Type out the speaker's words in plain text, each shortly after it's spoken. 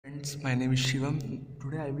friends, my name is Shivam.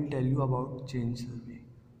 Today I will tell you about chain survey.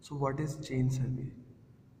 So what is chain survey?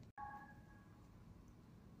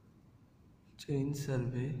 Chain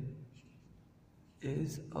survey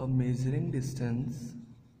is a measuring distance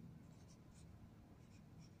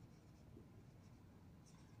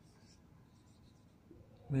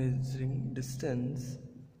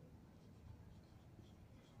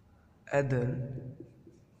either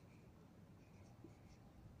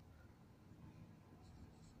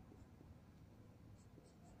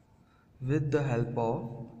with the help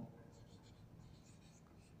of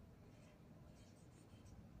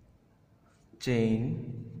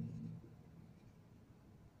chain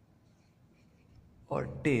or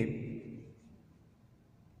tape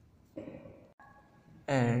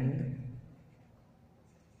and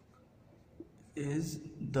is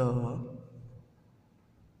the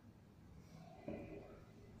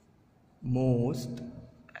most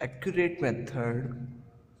accurate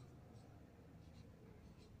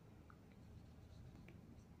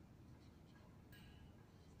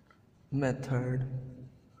method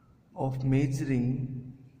of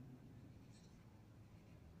measuring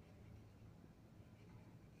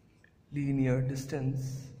linear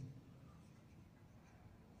distance.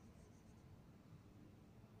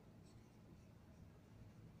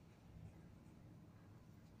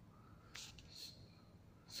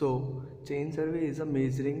 So, chain survey is a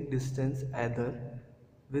measuring distance either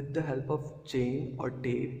with the help of chain or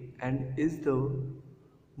tape and is the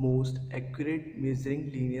most accurate measuring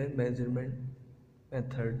linear measurement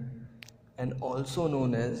method and and also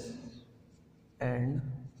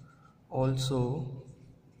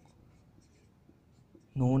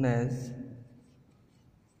known as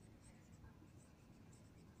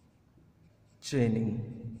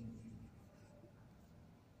chaining.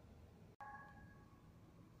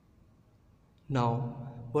 Now,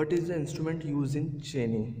 what is the instrument used in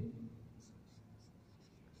chaining?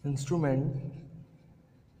 Instrument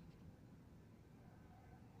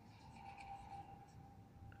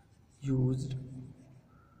used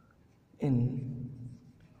in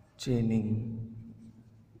chaining.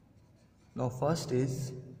 Now, first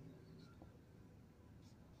is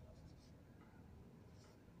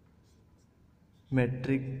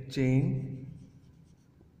metric chain,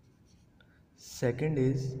 second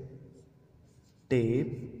is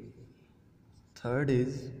tape, third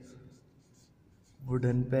is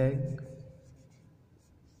wooden peg,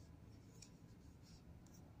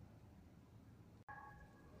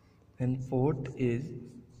 and fourth is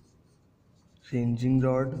ranging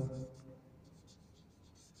rod,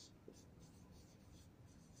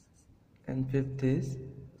 and fifth is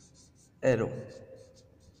arrow.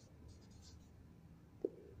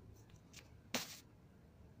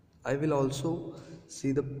 I will also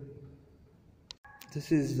see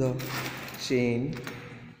this is the chain,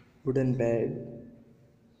 wooden peg,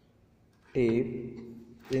 tape,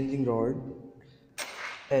 ranging rod,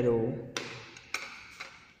 arrow,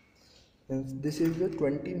 and this is the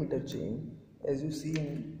 20-meter chain. As you see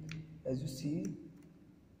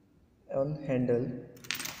on handle,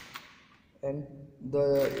 and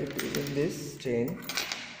in this chain,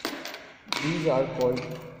 these are called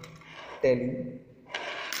telly.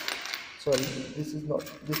 Sorry, this is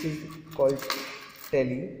called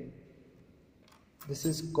telly. This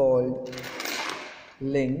is called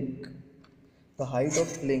link. The height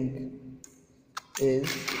of link is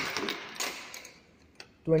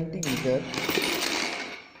 20 meter.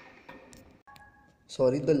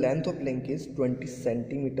 Sorry, the length of link is 20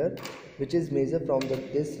 centimeter, which is measured from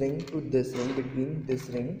this ring to this ring, between this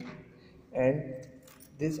ring, and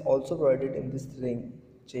this also provided in this ring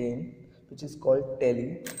chain, which is called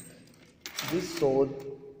telly. This shows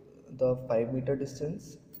the 5-meter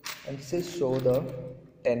distance, and this is show the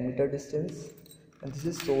 10-meter distance, and this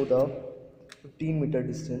is show the 15-meter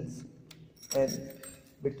distance, and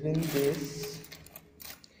between this,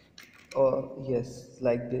 yes,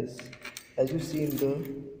 like this, as you see in the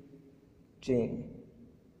chain.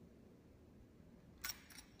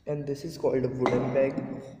 And this is called a wooden peg.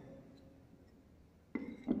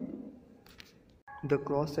 The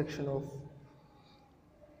cross section of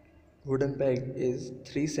wooden peg is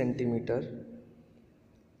 3 centimeter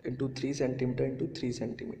into 3 centimeter into 3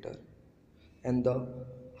 centimeter, and the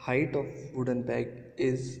height of wooden peg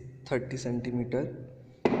is 30 centimeter,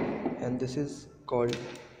 and this is called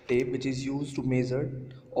tape, which is used to measure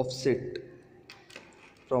offset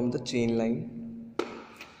from the chain line,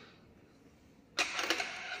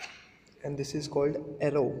 and this is called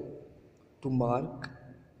arrow to mark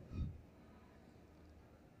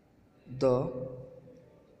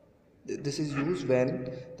this is used when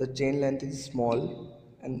the chain length is small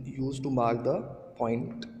and used to mark the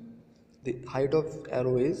point. The height of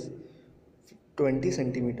arrow is 20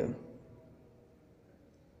 centimeter.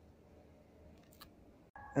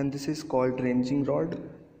 And this is called ranging rod,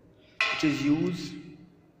 which is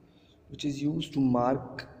used to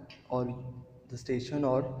mark or the station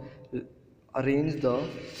or arrange the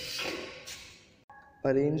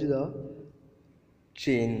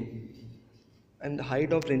chain. And the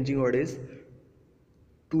height of ranging rod is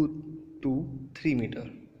 2 to 3 meter.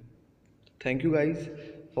 Thank you guys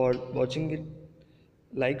for watching it.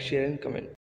 Like, share and comment.